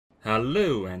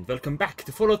Hello and welcome back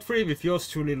to Fallout 3 with yours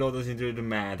truly, Lord of Indoril the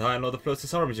Mad. I am Lord of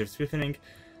Process Armiger, Spiffening,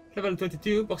 level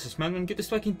 22, Boxes Madman, get to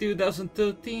strike in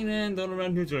 2013 and all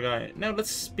around neutral guy. Now let's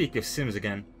speak of Sims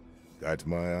again. Got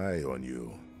my eye on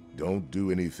you. Don't do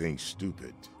anything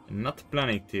stupid. Not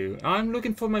planning to. I'm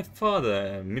looking for my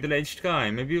father, a middle-aged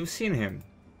guy, maybe you've seen him.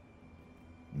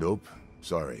 Nope,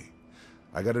 sorry.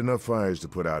 I got enough fires to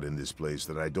put out in this place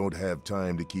that I don't have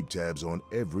time to keep tabs on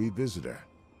every visitor.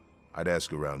 I'd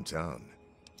ask around town.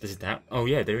 Is it that? Oh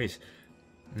yeah, there is.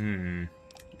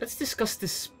 Let's discuss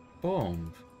this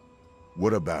bomb.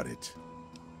 What about it?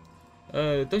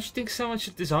 Don't you think someone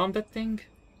should disarm that thing?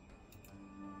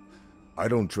 I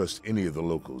don't trust any of the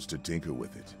locals to tinker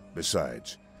with it.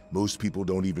 Besides, most people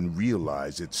don't even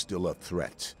realize it's still a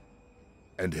threat.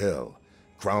 And hell,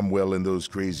 Cromwell and those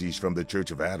crazies from the Church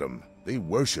of Adam, they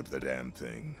worship the damn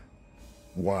thing.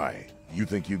 Why? You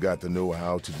think you got the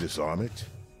know-how to disarm it?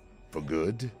 For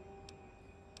good?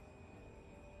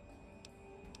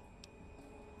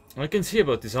 I can see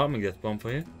about disarming that bomb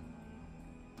for you.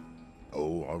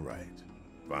 Oh, all right.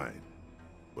 Fine.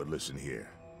 But listen here.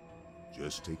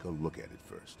 Just take a look at it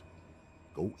first.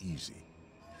 Go easy.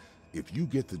 If you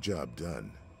get the job done,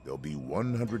 there'll be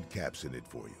 100 caps in it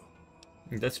for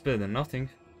you. That's better than nothing.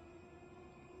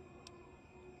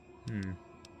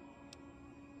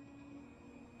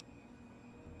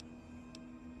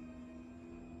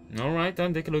 Alright,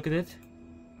 then take a look at it.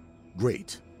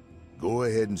 Great. Go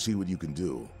ahead and see what you can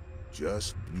do.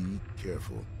 Just be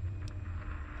careful.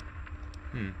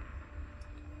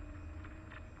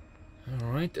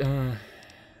 Alright,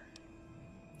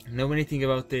 know anything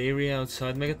about the area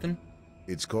outside Megaton?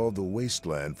 It's called the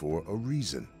Wasteland for a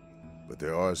reason. But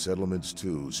there are settlements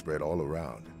too, spread all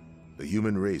around. The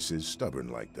human race is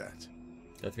stubborn like that.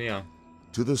 That we are.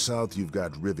 To the south you've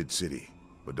got Rivet City.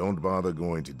 But don't bother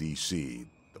going to DC.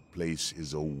 The place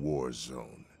is a war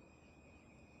zone.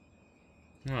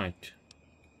 Right.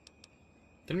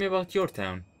 Tell me about your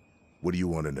town. What do you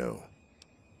want to know?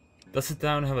 Does the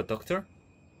town have a doctor?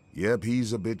 Yep,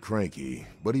 he's a bit cranky,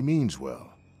 but he means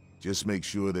well. Just make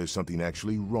sure there's something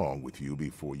actually wrong with you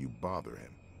before you bother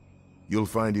him. You'll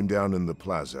find him down in the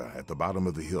plaza at the bottom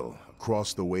of the hill,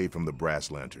 across the way from the brass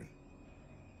lantern.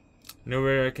 Know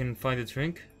where I can find a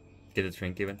drink? Get a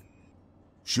drink even.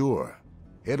 Sure.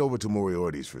 Head over to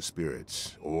Moriarty's for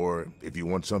spirits, or if you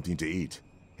want something to eat,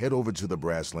 head over to the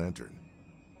brass lantern.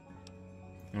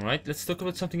 Alright, let's talk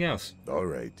about something else.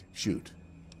 Alright, shoot.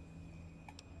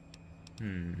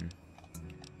 I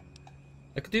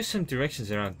could use some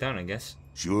directions around town, I guess.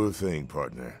 Sure thing,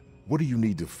 partner. What do you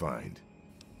need to find?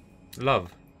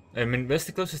 Love. I mean, where's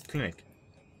the closest clinic?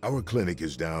 Our clinic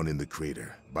is down in the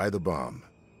crater, by the bomb.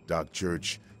 Doc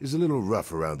Church is a little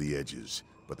rough around the edges,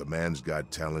 but the man's got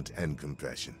talent and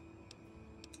compassion.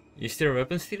 Is there a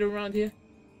weapons dealer around here?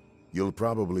 You'll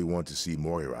probably want to see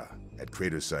Moira at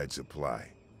Craterside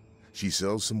Supply. She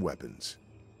sells some weapons.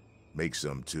 Makes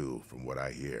some too, from what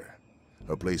I hear.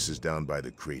 Her place is down by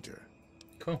the crater.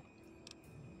 Cool.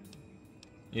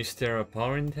 Is there a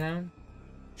bar in town?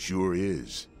 Sure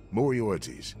is.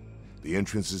 Moriarty's. The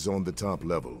entrance is on the top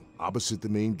level, opposite the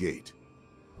main gate.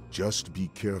 Just be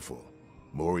careful.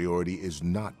 Moriarty is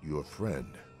not your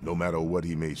friend, no matter what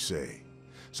he may say.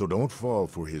 So don't fall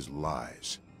for his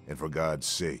lies. And for God's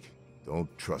sake, don't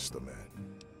trust the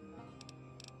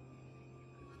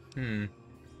man.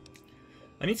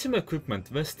 I need some equipment.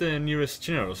 Where's the nearest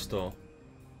general store?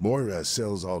 Moira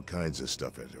sells all kinds of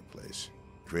stuff at her place.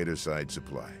 Craterside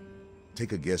Supply.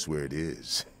 Take a guess where it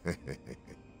is.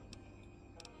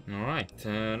 Alright,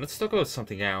 let's talk about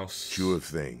something else. Sure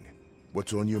thing.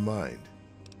 What's on your mind?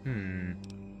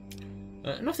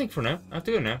 Nothing for now. I have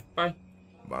to go now. Bye.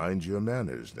 Mind your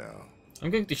manners now. I'm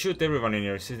going to shoot everyone in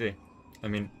your city. I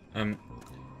mean, I'm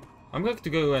going to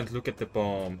go and look at the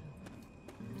bomb.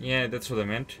 Yeah, that's what I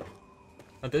meant.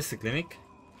 Oh, there's the clinic.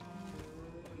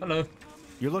 Hello.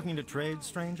 You're looking to trade,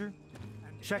 stranger?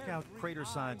 Check out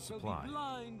Craterside Supply.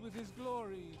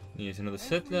 Here's another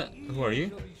settler. Who are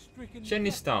you?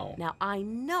 Jenny Stone. Now, I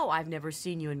know I've never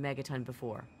seen you in Megaton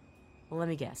before. Well, let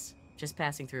me guess. Just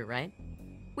passing through, right?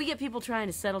 We get people trying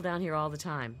to settle down here all the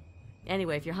time.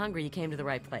 Anyway, if you're hungry, you came to the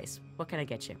right place. What can I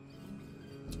get you?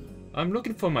 I'm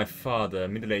looking for my father, a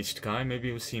middle-aged guy. Maybe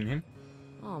you've seen him.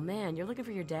 Oh, man, you're looking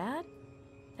for your dad?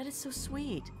 That is so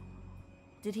sweet.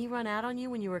 Did he run out on you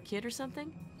when you were a kid or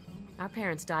something? Our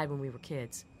parents died when we were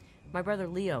kids. My brother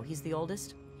Leo, he's the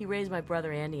oldest. He raised my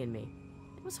brother Andy and me.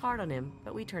 It was hard on him,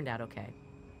 but we turned out okay.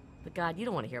 But God, you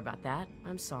don't want to hear about that.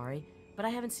 I'm sorry, but I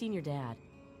haven't seen your dad.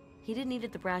 He didn't eat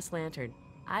at the brass lantern.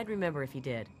 I'd remember if he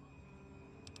did.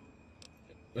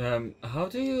 How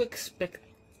do you expect...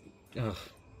 Ugh.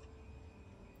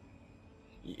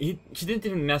 She didn't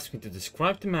even ask me to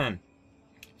describe the man.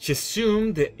 She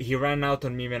assumed that he ran out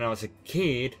on me when I was a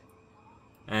kid.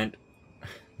 And...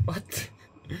 what?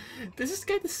 This is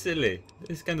kind of silly.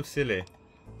 This is kind of silly.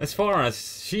 As far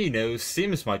as she knows,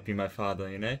 Sims might be my father,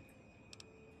 you know?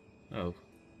 Oh.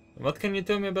 What can you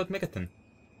tell me about Megaton?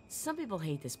 Some people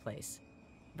hate this place,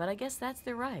 but I guess that's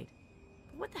their right.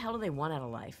 But what the hell do they want out of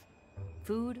life?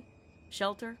 Food,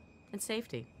 shelter, and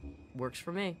safety. Works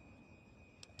for me.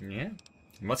 Yeah?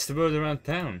 What's the word around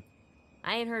town?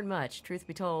 I ain't heard much, truth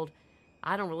be told.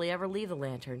 I don't really ever leave the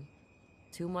lantern.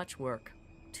 Too much work.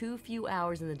 Too few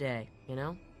hours in the day, you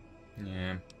know?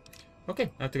 Yeah.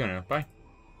 Okay, I have to go now. Bye.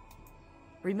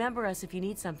 Remember us if you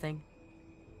need something.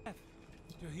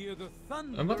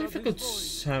 I wonder if I could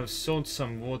have sold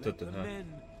some water to her.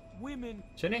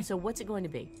 Jenny, So what's it going to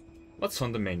be? what's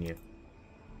on the menu?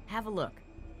 Have a look.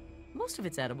 Most of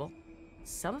it's edible.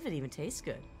 Some of it even tastes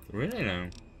good. Really now?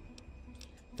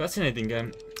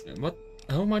 Fascinating.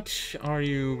 How much are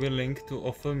you willing to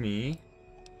offer me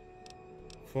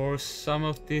for some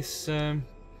of this,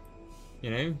 you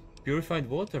know, purified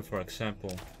water, for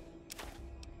example?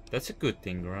 That's a good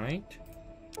thing, right?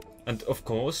 And of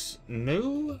course,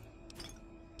 no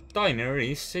diner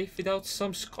is safe without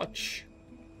some scotch.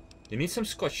 You need some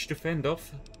scotch to fend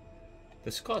off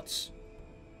the Scots.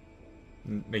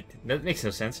 Wait, that makes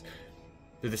no sense.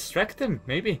 To distract them,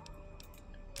 maybe.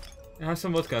 I have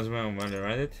some vodka as well while you're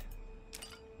at it.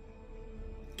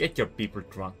 Get your people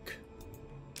drunk.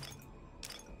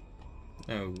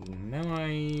 Oh, now I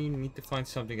need to find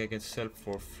something I can sell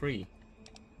for free.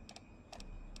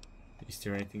 Is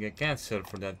there anything I can sell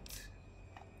for that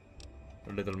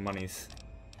little monies?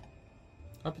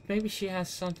 Oh, but maybe she has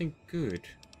something good.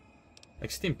 Like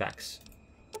stim packs.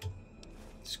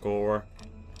 Score.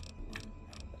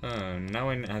 Oh, now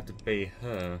I have to pay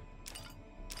her.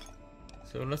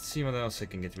 So let's see what else I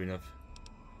can get rid of.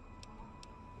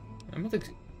 I'm gonna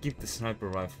keep the sniper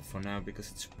rifle for now because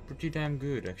it's pretty damn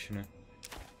good actually.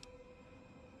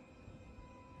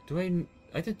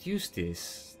 I don't use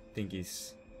these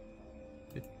thingies.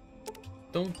 I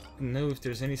don't know if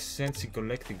there's any sense in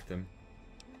collecting them.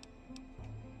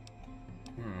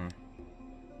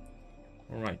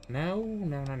 Alright, now.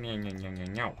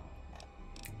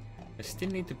 I still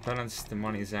need to balance the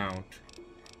monies out.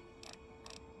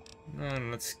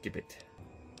 Let's skip it.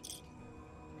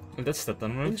 Well, that's that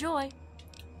done, right? Enjoy. I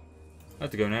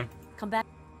have to go now. Come back.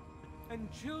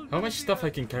 How much stuff I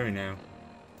can carry now?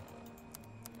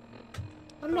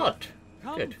 A lot.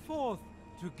 Good. Come forth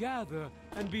together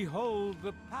and behold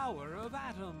the power of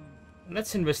Atom.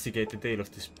 Let's investigate the tale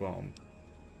of this bomb.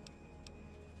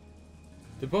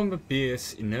 The bomb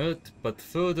appears inert, but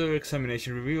further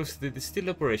examination reveals that it is still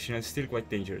operational and still quite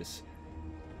dangerous.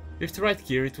 With the right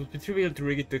gear, it would be trivial to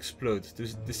rig it to explode. To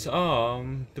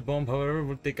disarm the bomb, however,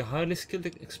 would take a highly skilled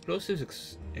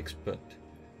explosives expert.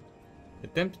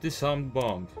 Attempt to disarm the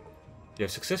bomb. You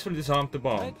have successfully disarmed the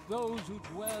bomb. Let those who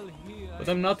dwell here But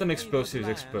I'm not an in explosives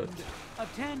the expert. land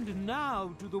attend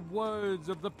now to the words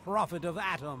of the prophet of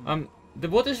Atom. The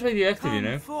water's radioactive, you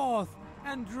know. Come forth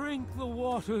and drink the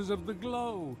waters of the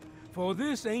glow, for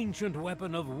this ancient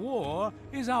weapon of war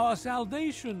is our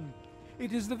salvation.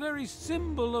 It is the very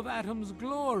symbol of Atom's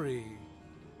glory.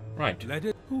 Right. Let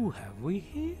it. Who have we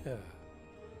here?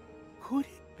 Could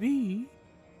it be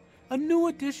a new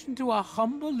addition to our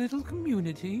humble little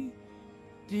community?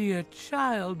 Dear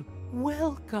child,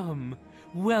 welcome.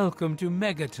 Welcome to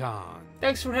Megaton.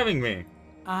 Thanks for having me.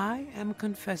 I am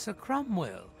Confessor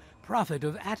Cromwell, prophet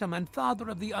of Atom and father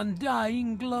of the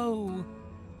undying glow.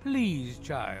 Please,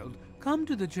 child, come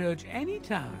to the church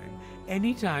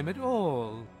anytime at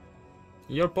all.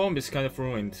 Your bomb is kind of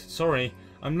ruined. Sorry.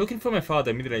 I'm looking for my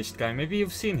father, middle-aged guy. Maybe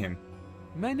you've seen him.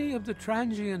 Many of the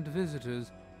transient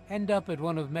visitors end up at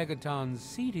one of Megaton's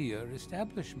seedier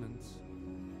establishments.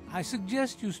 I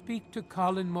suggest you speak to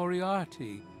Colin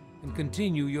Moriarty and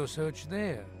continue your search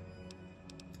there.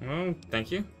 Oh,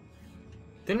 thank you.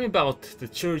 Tell me about the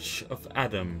Church of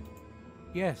Adam.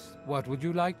 Yes, what would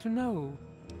you like to know?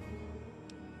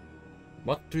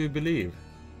 What do you believe?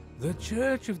 The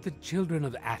Church of the Children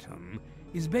of Atom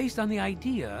is based on the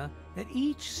idea that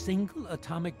each single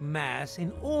atomic mass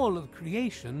in all of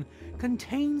creation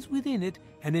contains within it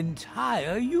an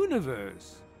entire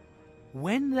universe.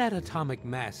 When that atomic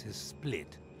mass is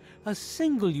split, a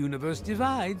single universe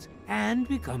divides and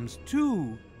becomes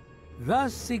two,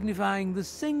 thus signifying the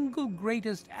single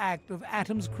greatest act of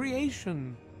Atom's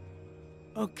creation.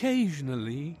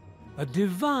 Occasionally, a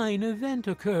divine event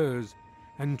occurs,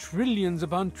 and trillions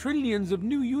upon trillions of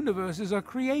new universes are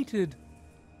created.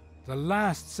 The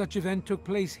last such event took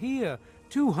place here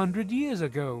 200 years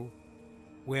ago.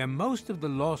 Where most of the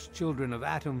lost children of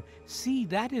Atom see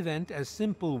that event as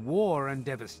simple war and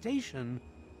devastation,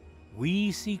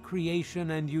 we see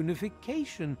creation and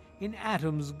unification in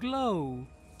Atom's glow.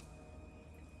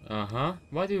 Uh-huh.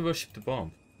 Why do you worship the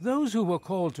bomb? Those who were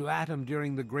called to Atom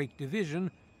during the Great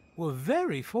Division were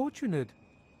very fortunate.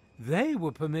 They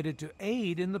were permitted to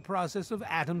aid in the process of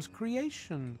Atom's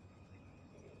creation.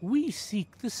 We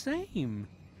seek the same,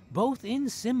 both in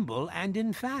symbol and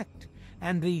in fact,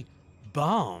 and the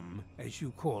bomb, as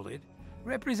you call it,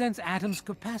 represents Atom's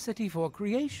capacity for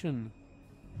creation.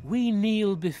 We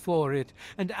kneel before it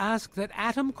and ask that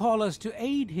Atom call us to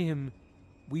aid him.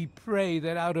 We pray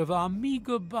that out of our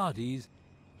meager bodies,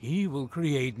 he will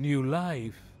create new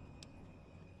life.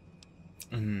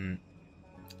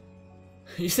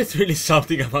 Is that really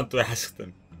something I want to ask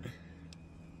them?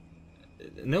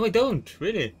 No, I don't,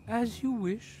 really. As you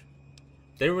wish.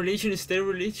 Their religion is their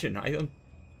religion.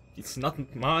 It's not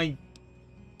my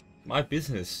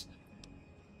business.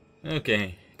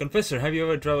 Okay. Confessor, have you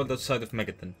ever traveled outside of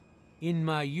Megaton? In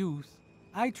my youth,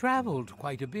 I traveled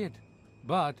quite a bit,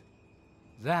 but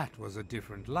that was a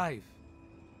different life.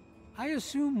 I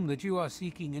assume that you are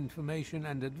seeking information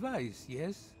and advice,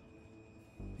 yes?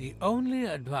 The only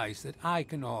advice that I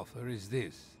can offer is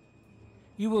this.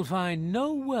 You will find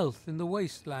no wealth in the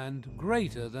wasteland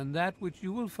greater than that which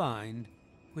you will find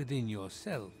within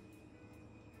yourself.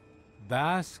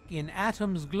 Bask in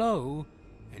Atom's glow,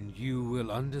 and you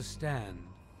will understand.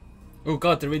 Oh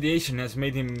god, the radiation has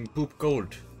made him poop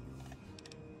gold.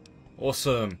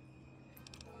 Awesome.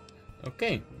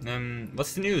 Okay,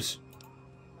 what's the news?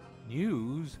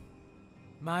 News?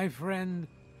 My friend,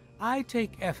 I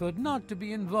take effort not to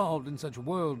be involved in such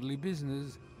worldly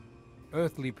business.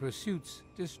 Earthly pursuits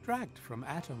distract from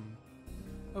Atom.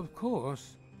 Of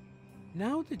course,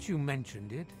 now that you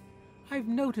mentioned it, I've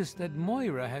noticed that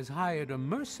Moira has hired a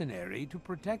mercenary to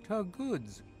protect her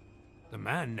goods. The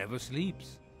man never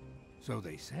sleeps, so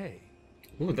they say.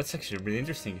 Ooh, that's actually really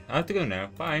interesting. I have to go now.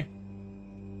 Bye.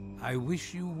 I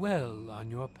wish you well on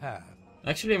your path.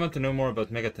 Actually, I want to know more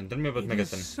about Megaton. Tell me about Megaton.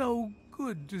 It is so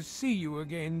good to see you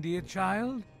again, dear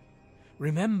child.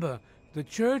 Remember, the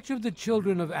Church of the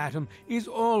Children of Atom is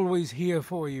always here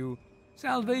for you.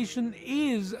 Salvation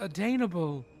is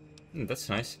attainable. That's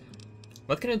nice.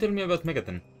 What can you tell me about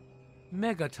Megaton?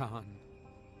 Megaton,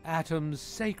 Atom's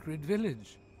sacred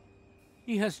village.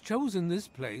 He has chosen this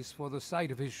place for the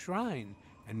site of his shrine,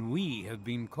 and we have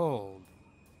been called.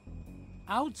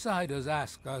 Outsiders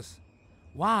ask us,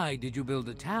 why did you build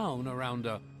a town around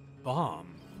a bomb?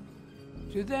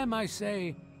 To them I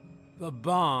say, the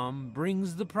bomb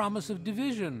brings the promise of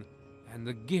division and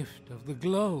the gift of the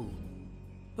glow.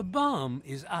 The bomb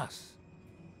is us.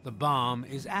 The bomb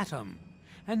is Atom,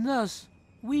 and thus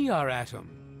we are Atom,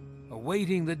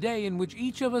 awaiting the day in which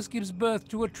each of us gives birth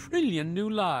to 1 trillion new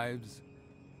lives.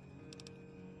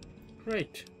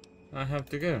 Great. I have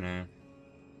to go now.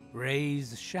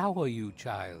 Rays shower you,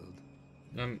 child.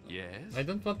 Yes? I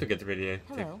don't want to get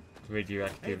radioactive.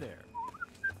 Hey there.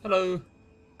 Hello.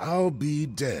 I'll be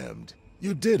damned.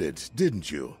 You did it, didn't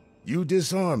you? You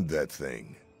disarmed that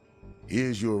thing.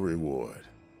 Here's your reward.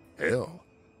 Hell,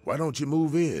 why don't you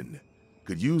move in?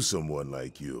 Could use someone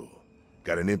like you.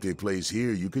 Got an empty place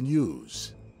here you can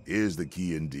use. Here's the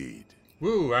key indeed.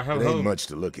 Woo, I have It ain't home. much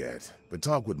to look at, but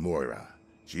talk with Moira.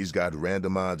 She's got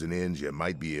random odds and ends you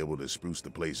might be able to spruce the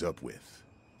place up with.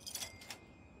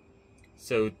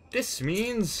 So this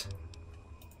means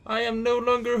I am no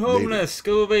longer homeless.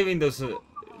 Go away, Windows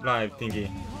Live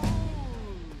thingy.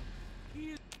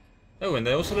 Oh, and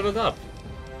I also leveled up.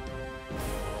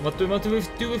 What do I want to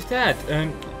do with that?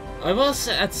 I was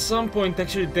at some point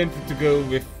actually tempted to go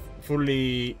with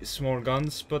fully small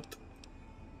guns, but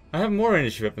I have more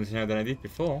energy weapons now than I did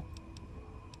before.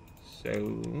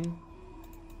 So,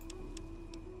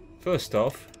 first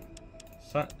off,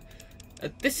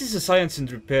 this is a science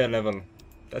and repair level.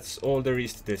 That's all there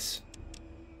is to this.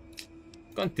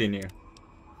 Continue.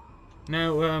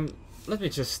 Now, let me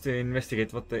just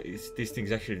investigate what these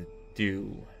things actually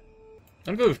do.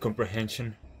 I'll go with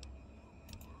comprehension,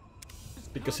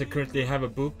 because I currently have a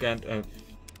book and a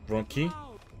wrong key.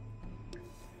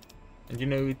 And you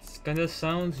know, it kinda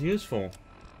sounds useful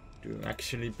to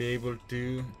actually be able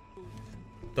to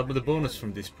double the bonus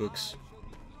from these books,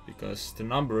 because the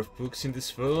number of books in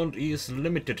this world is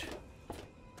limited.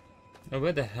 Now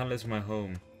where the hell is my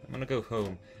home? I'm gonna go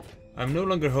home. I'm no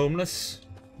longer homeless,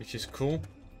 which is cool.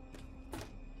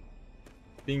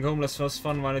 Being homeless was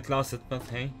fun while it lasted, but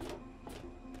hey.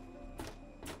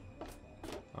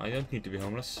 I don't need to be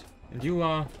homeless. And you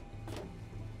are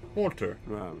Walter.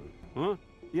 Huh?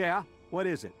 Yeah? What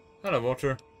is it? Hello,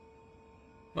 Walter.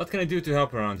 What can I do to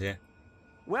help around here?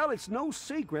 Well, it's no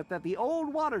secret that the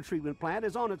old water treatment plant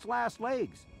is on its last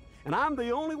legs. And I'm the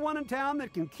only one in town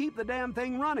that can keep the damn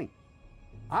thing running.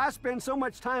 I spend so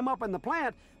much time up in the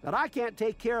plant that I can't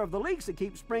take care of the leaks that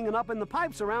keep springing up in the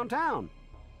pipes around town.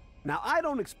 Now, I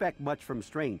don't expect much from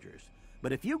strangers,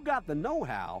 but if you've got the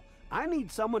know-how, I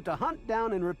need someone to hunt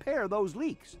down and repair those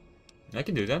leaks. I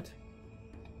can do that.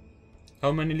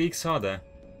 How many leaks are there?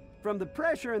 From the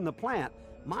pressure in the plant,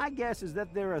 my guess is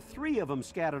that there are 3 of them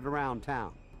scattered around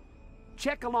town.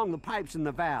 Check along the pipes and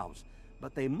the valves,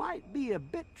 but they might be a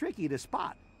bit tricky to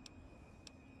spot.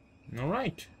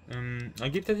 Alright, I'll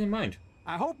keep that in mind.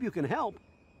 I hope you can help.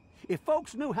 If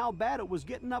folks knew how bad it was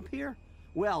getting up here,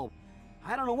 well,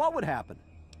 I don't know what would happen.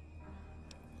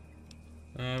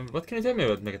 What can you tell me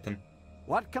about Megaton?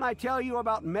 What can I tell you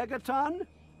about Megaton?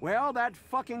 Well, that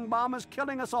fucking bomb is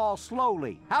killing us all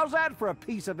slowly. How's that for a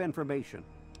piece of information?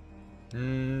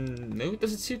 No, it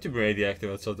doesn't seem to be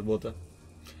radioactive outside the water.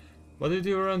 What do you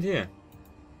do around here?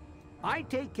 I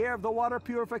take care of the water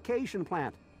purification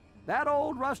plant. That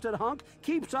old rusted hunk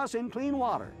keeps us in clean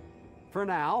water. For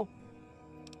now.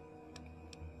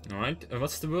 Alright, and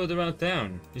what's the word around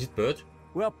town? Is it bad?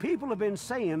 Well, people have been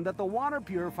saying that the water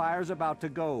purifier's about to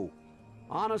go.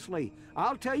 Honestly,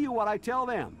 I'll tell you what I tell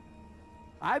them.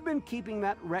 I've been keeping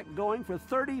that wreck going for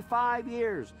 35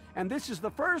 years, and this is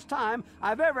the first time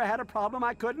I've ever had a problem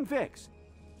I couldn't fix.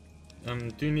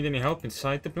 Do you need any help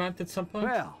inside the plant at some point?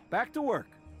 Well, back to work.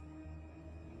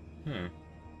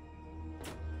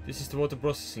 This is the water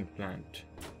processing plant.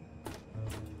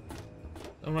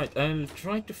 Alright, I'll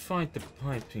try to find the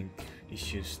piping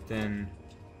issues then.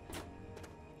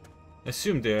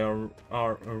 Assume they are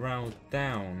around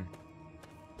town.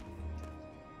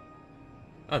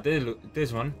 Ah,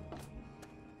 there's one.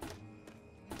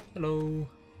 Hello.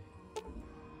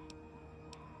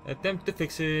 Attempt to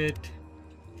fix it.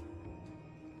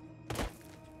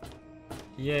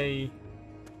 Yay.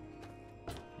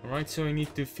 Alright, so I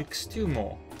need to fix 2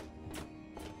 more.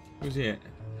 Who's here?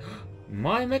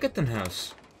 My Megaton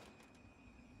house.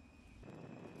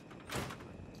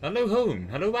 Hello home.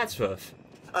 Hello Wadsworth.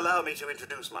 Allow me to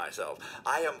introduce myself.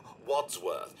 I am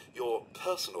Wadsworth, your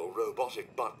personal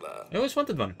robotic butler. I always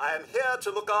wanted one. I am here to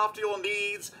look after your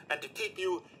needs and to keep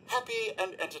you happy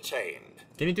and entertained.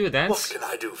 Can you do a dance? What can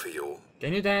I do for you?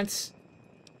 Can you dance?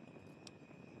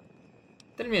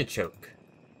 Tell me a joke.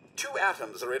 2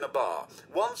 atoms are in a bar.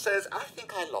 One says, I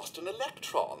think I lost an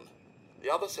electron. The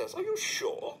other says, are you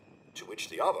sure? To which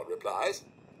the other replies,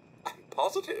 I'm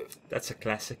positive. That's a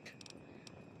classic.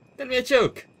 Tell me a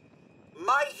joke.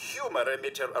 My humor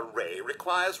emitter array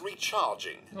requires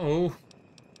recharging. Oh.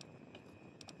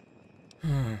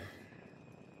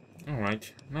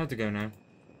 Alright, now to go now.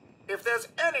 If there's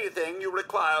anything you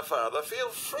require further, feel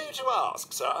free to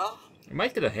ask, sir. I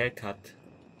might get a haircut.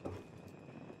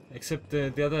 Except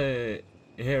the other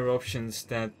hair options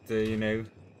that, you know,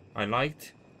 I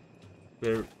liked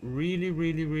were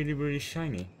really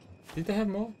shiny. Did I have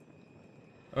more?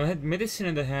 Oh, I had medicine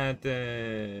and I had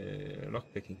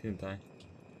lockpicking, didn't I?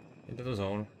 Yeah, that was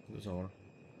all. That was all.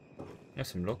 I have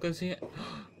some lockers here.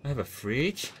 I have a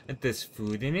fridge and there's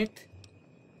food in it.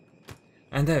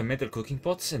 And I have metal cooking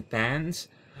pots and pans.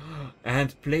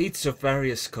 And plates of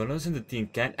various colors and a tin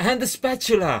can. And a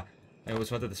spatula! I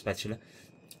always wanted a spatula.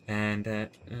 And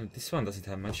this one doesn't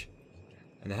have much.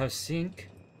 And I have a sink.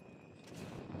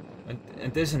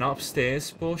 And there's an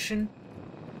upstairs portion.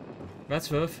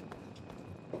 Wadsworth.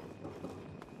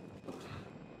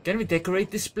 Can we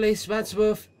decorate this place,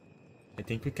 Wadsworth? I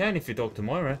think we can if we talk to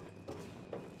Moira.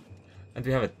 And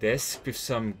we have a desk with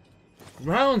some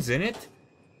rounds in it.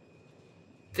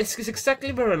 Desk is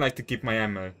exactly where I like to keep my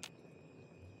ammo.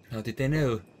 How did they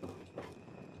know?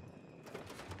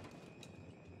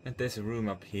 And there's a room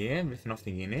up here with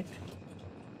nothing in it.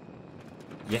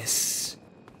 Yes!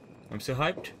 I'm so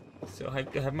hyped. So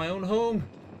hyped to have my own home.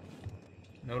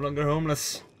 No longer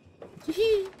homeless.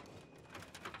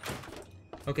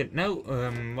 Okay, now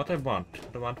what I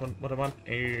want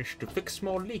is to fix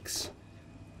more leaks.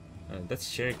 That's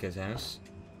Sherika's house.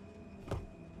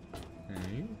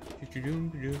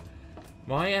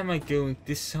 Why am I going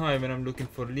this high when I'm looking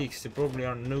for leaks? There probably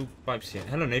are no pipes here.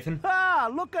 Hello, Nathan. Ah,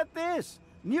 look at this!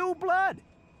 New blood!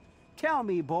 Tell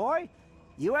me, boy,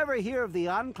 you ever hear of the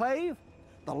Enclave?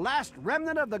 The last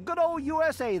remnant of the good old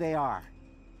USA they are.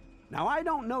 Now, I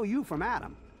don't know you from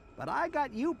Adam, but I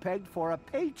got you pegged for a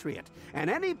patriot, and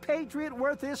any patriot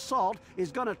worth his salt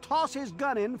is gonna toss his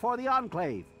gun in for the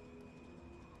Enclave.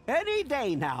 Any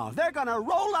day now, they're gonna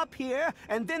roll up here,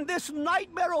 and then this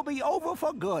nightmare will be over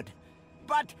for good.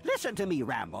 But listen to me,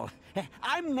 Ramble.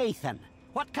 I'm Nathan.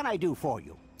 What can I do for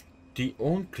you? The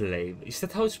Enclave. Is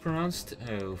that how it's pronounced?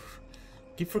 Oh,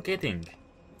 keep forgetting.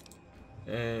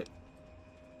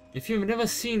 If you've never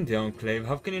seen the Enclave,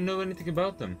 how can you know anything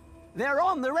about them? They're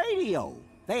on the radio.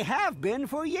 They have been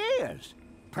for years.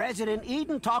 President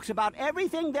Eden talks about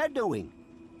everything they're doing.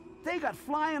 They got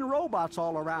flying robots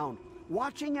all around,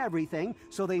 watching everything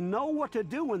so they know what to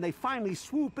do when they finally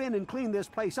swoop in and clean this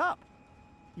place up.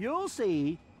 You'll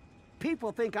see.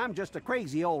 People think I'm just a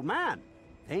crazy old man.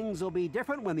 Things will be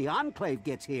different when the Enclave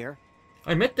gets here.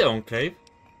 I met the Enclave.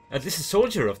 At least a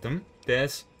soldier of them.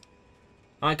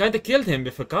 I kinda killed him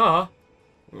with a car.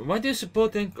 Why do you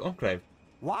support the Enclave?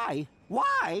 Why?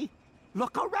 Why?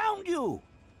 Look around you.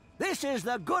 This is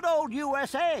the good old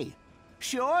USA.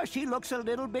 Sure, she looks a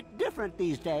little bit different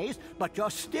these days, but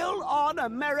you're still on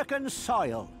American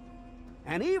soil.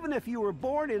 And even if you were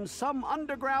born in some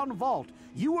underground vault,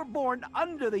 you were born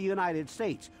under the United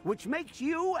States, which makes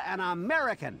you an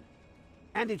American.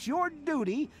 And it's your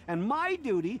duty and my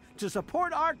duty to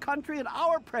support our country and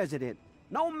our president,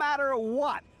 no matter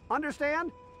what.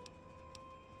 Understand?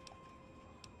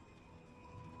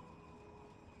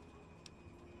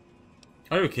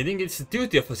 Are you kidding? It's the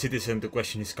duty of a citizen to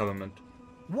question his government.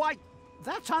 Why,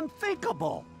 that's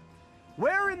unthinkable.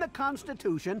 Where in the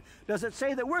Constitution does it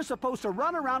say that we're supposed to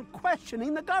run around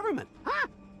questioning the government? Huh?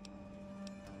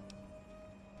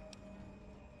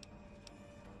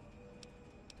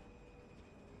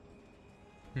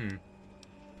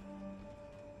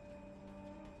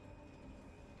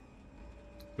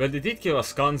 Well, they did give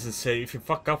us guns and say, if you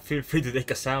fuck up, feel free to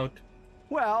take us out.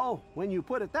 Well, when you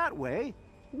put it that way,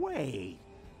 wait.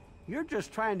 You're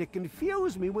just trying to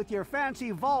confuse me with your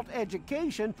fancy vault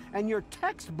education and your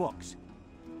textbooks.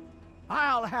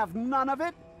 I'll have none of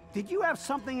it. Did you have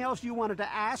something else you wanted to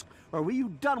ask, or were you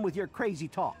done with your crazy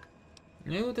talk?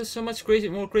 No, there's so much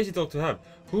more crazy talk to have.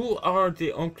 Who are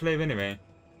the Enclave anyway?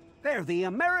 They're the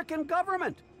American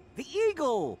government. The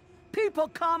Eagle. People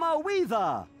comma we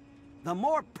the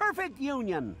more perfect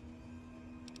union.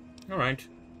 Alright.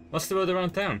 What's the word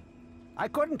around town? I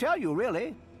couldn't tell you,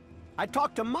 really. I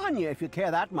talked to Manya, if you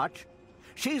care that much.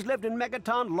 She's lived in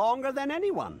Megaton longer than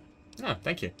anyone. Oh,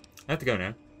 thank you. I have to go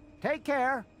now. Take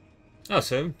care.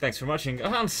 Also, thanks for watching.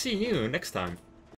 I'll see you next time.